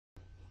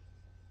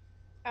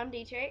I'm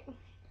Dietrich,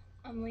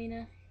 I'm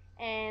Lena.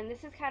 and this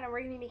is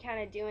we're going to be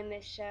doing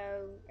this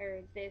show, or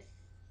this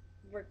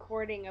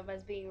recording of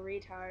us being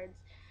retards,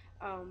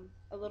 a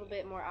little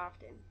bit more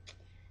often.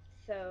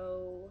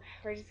 So,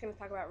 we're just going to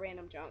talk about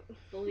random junk.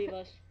 Believe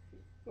us,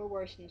 we're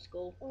worse in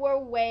school. We're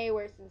way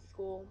worse in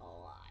school. A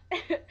lot.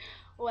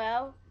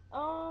 Well,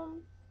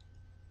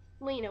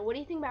 Lena, what do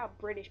you think about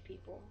British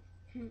people?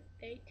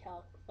 They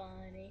talk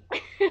funny.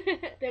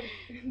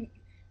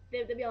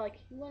 They'll be like,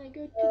 you want to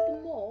go to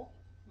the mall?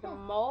 The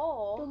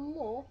mall? The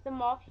mall? The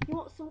mall? You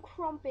want some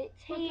crumpets?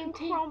 Tea and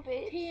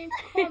crumpets? Tea and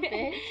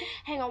crumpets?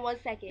 Hang on 1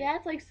 second.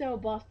 That's like so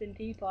Boston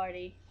Tea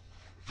Party.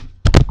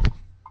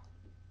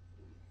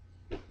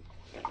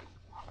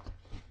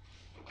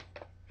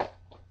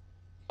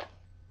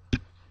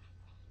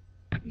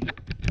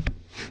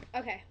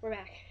 Okay, we're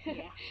back.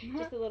 Yeah.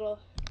 Just a little.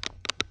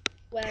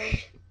 Well.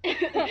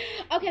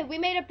 Okay, we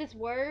made up this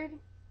word.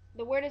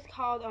 The word is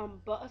called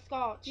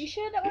butterscotch. You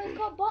sure that one is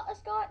called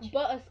butterscotch?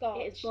 Butterscotch.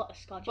 It's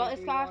butterscotch.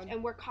 Butterscotch, everyone.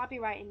 and we're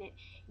copyrighting it.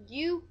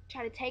 You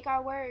try to take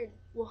our word,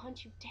 we'll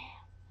hunt you down.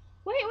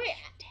 Wait.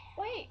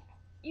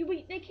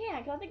 They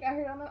can't. 'Cause I think I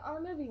heard on the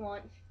movie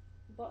once.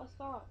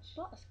 Butterscotch.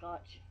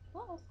 Butterscotch.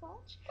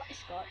 Butterscotch.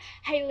 Butterscotch.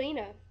 Hey,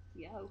 Lena.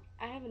 Yo.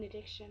 I have an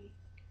addiction.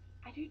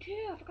 I do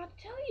too. I forgot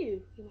to tell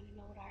you. You want to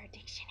know what our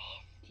addiction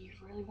is? Do you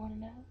really want to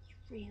know?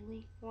 You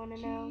really want to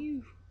know? Do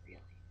you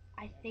really?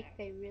 I think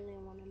they really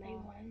want to know. They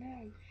want to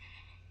know.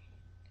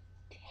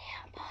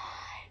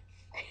 Tampons.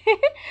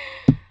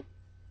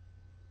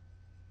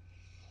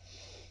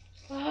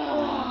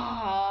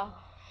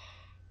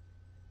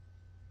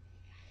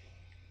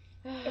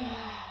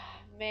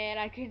 Man,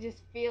 I could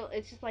just feel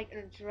it's just like an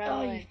Oh,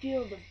 adrenaline. you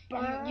feel the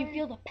burn. You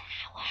feel the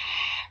power.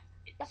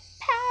 The Oh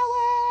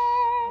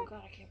power.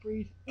 God, I can't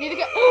breathe. You need to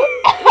go.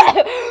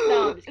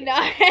 No, I'm just kidding. No.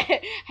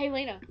 Hey,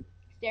 Lena.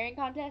 Staring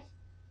contest.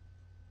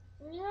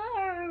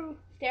 No.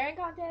 Staring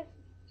contest.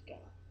 Let's go.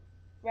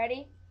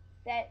 Ready,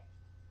 set,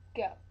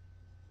 go.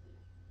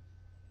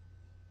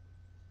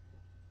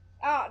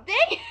 Oh,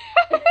 dang!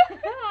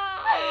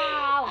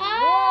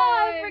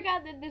 I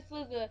forgot that this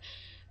was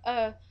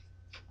a.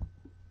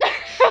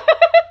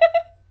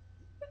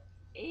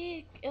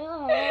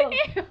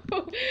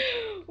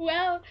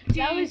 Well,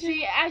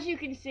 as you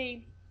can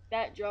see,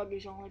 that drug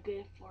is only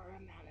good for a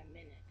amount of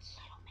minutes.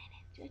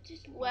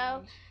 Just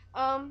well,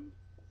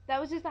 that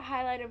was just a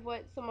highlight of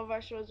what some of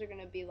our shows are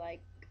gonna be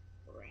like.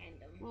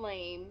 Random.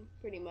 Lame,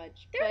 pretty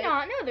much. They're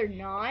not. No, they're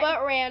not.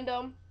 But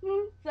random.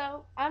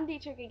 So I'm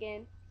Dietrich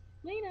again,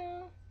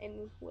 Lena,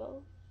 and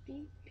we'll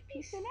be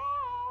peacing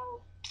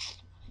out.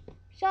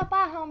 So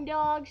bye, home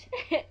dogs.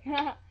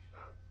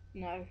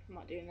 No, I'm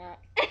not doing that.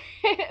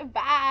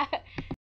 Bye.